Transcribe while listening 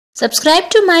Subscribe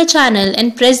to my channel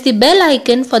and press the bell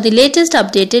icon for the latest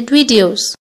updated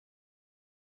videos.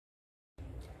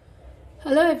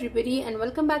 Hello everybody and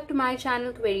welcome back to my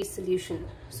channel Query Solution.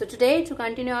 So today, to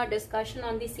continue our discussion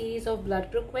on the series of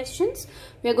blood group questions,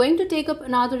 we are going to take up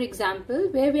another example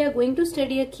where we are going to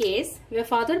study a case where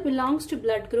father belongs to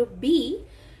blood group B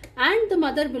and the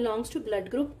mother belongs to blood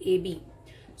group AB.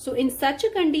 So in such a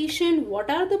condition, what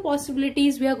are the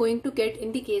possibilities we are going to get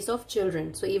in the case of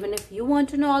children? So even if you want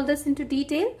to know all this into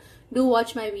detail, do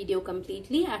watch my video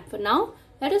completely. And for now,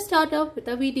 let us start off with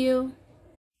the video.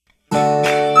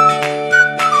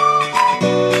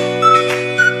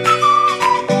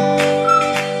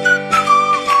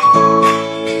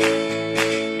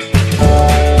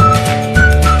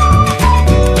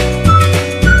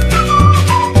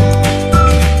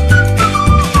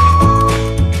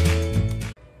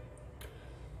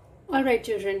 Alright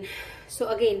children, so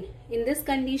again in this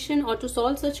condition or to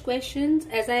solve such questions,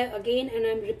 as I'm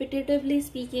repetitively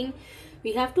speaking,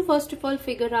 we have to first of all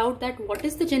figure out that what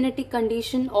is the genetic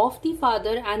condition of the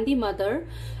father and the mother,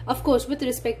 of course with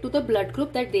respect to the blood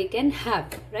group that they can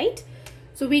have, right?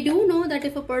 So we do know that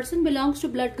if a person belongs to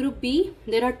blood group B,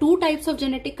 there are two types of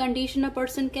genetic condition a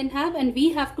person can have, and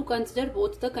we have to consider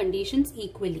both the conditions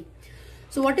equally.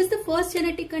 So what is the first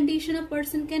genetic condition a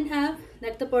person can have?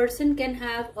 That the person can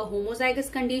have a homozygous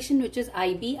condition which is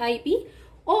IB,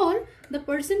 or the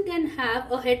person can have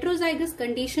a heterozygous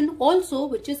condition also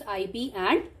which is IB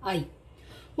and I.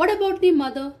 What about the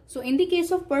mother? So in the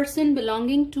case of person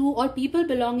belonging to or people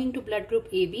belonging to blood group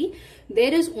AB,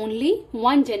 there is only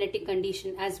one genetic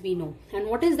condition as we know. And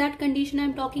what is that condition I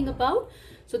am talking about?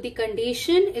 So the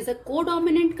condition is a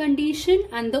codominant condition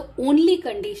and the only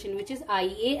condition which is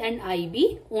IA and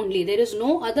IB only. There is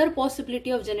no other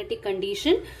possibility of genetic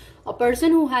condition a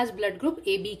person who has blood group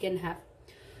AB can have.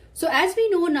 So as we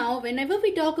know now, whenever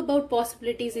we talk about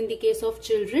possibilities in the case of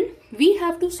children, we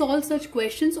have to solve such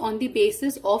questions on the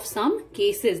basis of some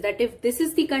cases. That if this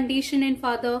is the condition in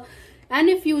father and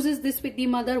if fuses this with the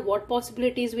mother, what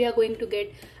possibilities we are going to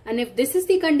get, and if this is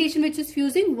the condition which is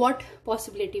fusing, what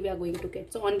possibility we are going to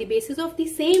get. So on the basis of the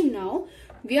same now,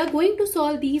 we are going to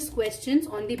solve these questions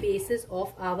on the basis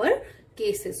of our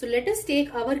cases. So let us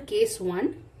take our case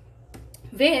 1,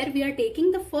 where we are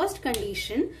taking the first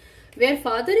condition where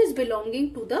father is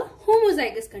belonging to the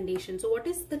homozygous condition. So what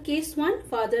is the case 1?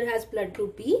 Father has blood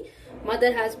group B,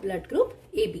 mother has blood group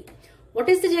AB. What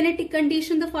is the genetic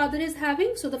condition the father is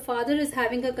having? So the father is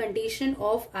having a condition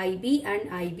of IB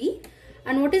and IB.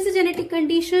 And what is the genetic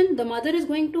condition the mother is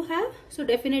going to have? So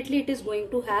definitely it is going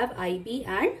to have IB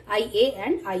and IA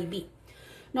and IB.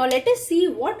 Now let us see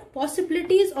what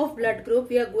possibilities of blood group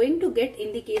we are going to get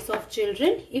in the case of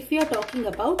children if we are talking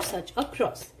about such a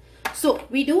cross. So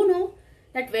we do know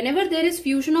that whenever there is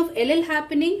fusion of allele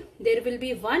happening, there will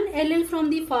be one allele from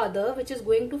the father which is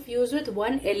going to fuse with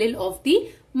one allele of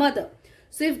the mother.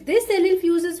 So if this allele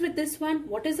fuses with this one,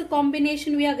 what is the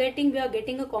combination we are getting? We are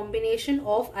getting a combination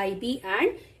of IB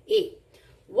and A.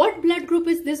 What blood group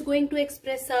is this going to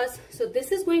express us? So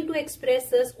this is going to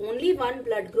express us only one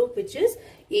blood group which is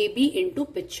AB into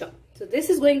picture. So this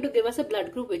is going to give us a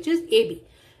blood group which is AB.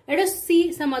 Let us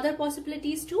see some other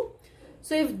possibilities too.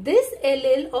 So if this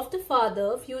allele of the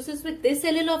father fuses with this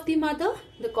allele of the mother,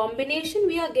 the combination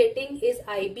we are getting is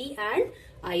IB and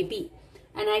IB.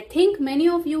 And I think many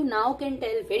of you now can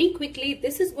tell very quickly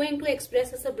this is going to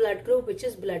express as a blood group which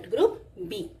is blood group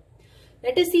B.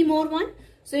 Let us see more one.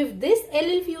 So if this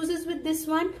allele fuses with this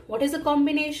one, what is the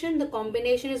combination? The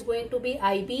combination is going to be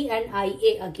IB and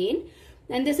IA again.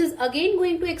 And this is again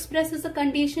going to express as a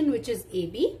condition which is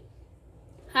AB.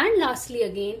 And lastly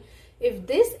again, if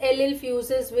this allele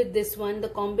fuses with this one, the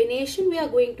combination we are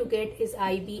going to get is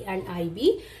IB and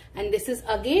IB. And this is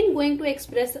again going to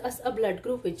express as a blood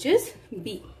group which is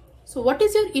B. So what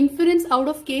is your inference out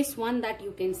of case 1 that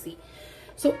you can see?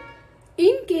 So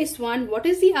in case 1, what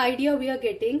is the idea we are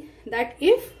getting? That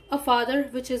if a father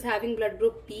which is having blood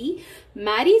group B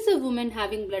marries a woman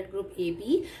having blood group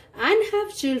AB and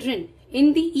have children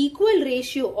in the equal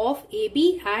ratio of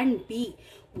AB and B,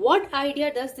 what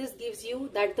idea does this gives you?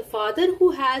 That the father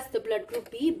who has the blood group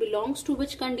B belongs to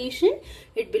which condition?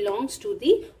 It belongs to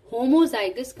the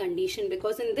homozygous condition,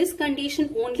 because in this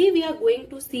condition only we are going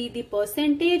to see the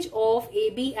percentage of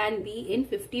AB and B in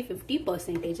 50-50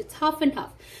 percentage. It's half and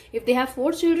half. If they have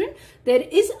 4 children, there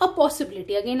is a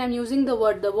possibility. Again, I'm using the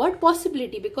word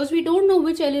possibility because we don't know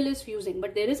which allele is fusing,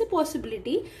 but there is a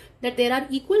possibility that there are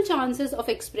equal chances of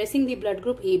expressing the blood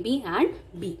group AB and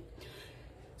B.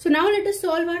 So now let us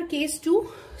solve our case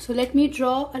 2. So let me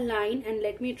draw a line and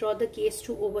let me draw the case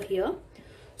 2 over here.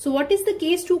 So what is the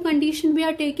case 2 condition we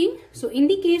are taking? So in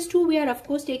the case 2, we are of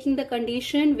course taking the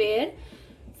condition where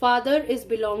father is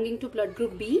belonging to blood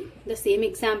group B, the same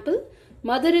example.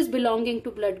 Mother is belonging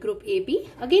to blood group AB,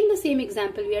 again the same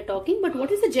example we are talking. But what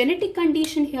is the genetic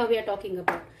condition here we are talking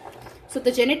about? So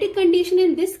the genetic condition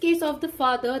in this case of the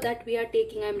father that we are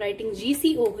taking, I am writing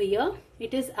GC over here.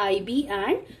 It is IB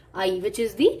and I, which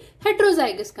is the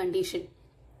heterozygous condition.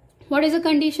 What is the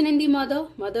condition in the mother?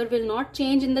 Mother will not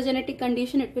change in the genetic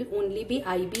condition. It will only be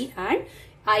IB and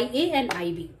IA and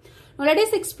IB. Now let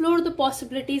us explore the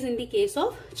possibilities in the case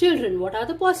of children. What are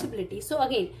the possibilities? So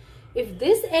again, if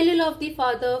this allele of the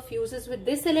father fuses with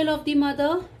this allele of the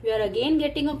mother, we are again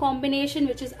getting a combination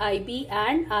which is IB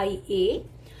and IA.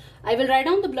 I will write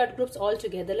down the blood groups all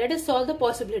together. Let us solve the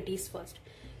possibilities first.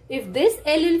 If this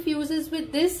allele fuses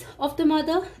with this of the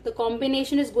mother, the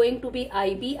combination is going to be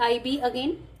IB, IB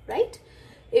again, right?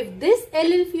 If this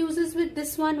allele fuses with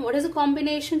this one, what is the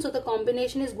combination? So the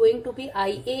combination is going to be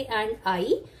IA and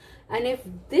I. And if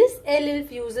this allele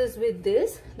fuses with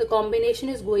this, the combination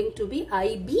is going to be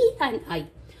IB and I.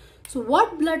 So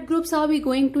what blood groups are we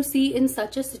going to see in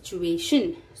such a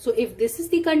situation? So if this is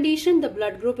the condition, the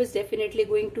blood group is definitely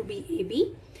going to be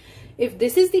AB. If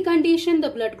this is the condition, the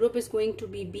blood group is going to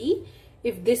be B.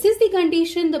 If this is the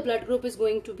condition, the blood group is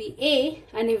going to be A.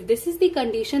 And if this is the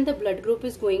condition, the blood group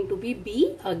is going to be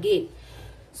B again.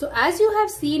 So as you have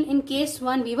seen in case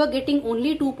 1, we were getting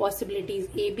only 2 possibilities,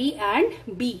 AB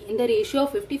and B, in the ratio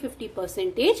of 50-50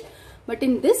 percentage. But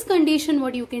in this condition,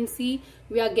 what you can see,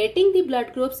 we are getting the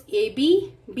blood groups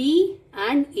AB, B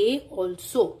and A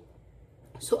also.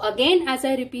 So again, as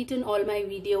I repeat in all my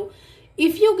video,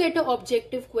 if you get an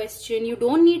objective question, you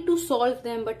don't need to solve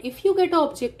them. But if you get an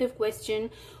objective question,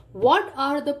 what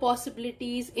are the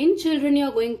possibilities in children you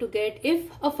are going to get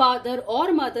if a father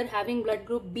or mother having blood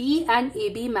group B and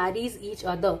AB marries each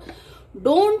other?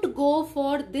 Don't go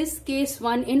for this case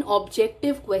 1 in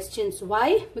objective questions.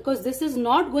 Why? Because this is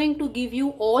not going to give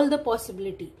you all the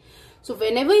possibility. So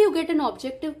whenever you get an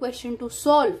objective question to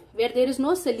solve where there is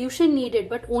no solution needed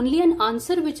but only an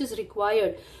answer which is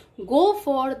required, go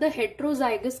for the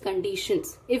heterozygous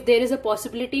conditions. If there is a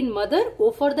possibility in mother, go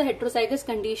for the heterozygous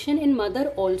condition in mother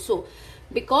also,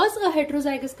 because a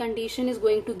heterozygous condition is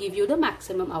going to give you the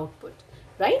maximum output,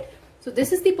 right? So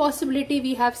this is the possibility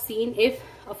we have seen if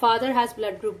a father has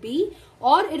blood group B,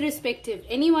 or irrespective,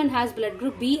 anyone has blood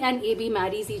group B and AB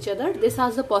marries each other. This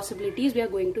has the possibilities we are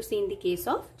going to see in the case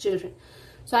of children.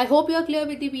 So I hope you are clear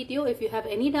with the video. If you have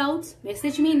any doubts,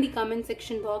 message me in the comment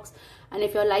section box. And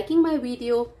if you are liking my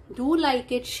video, do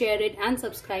like it, share it and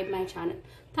subscribe my channel.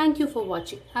 Thank you for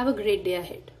watching. Have a great day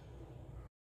ahead.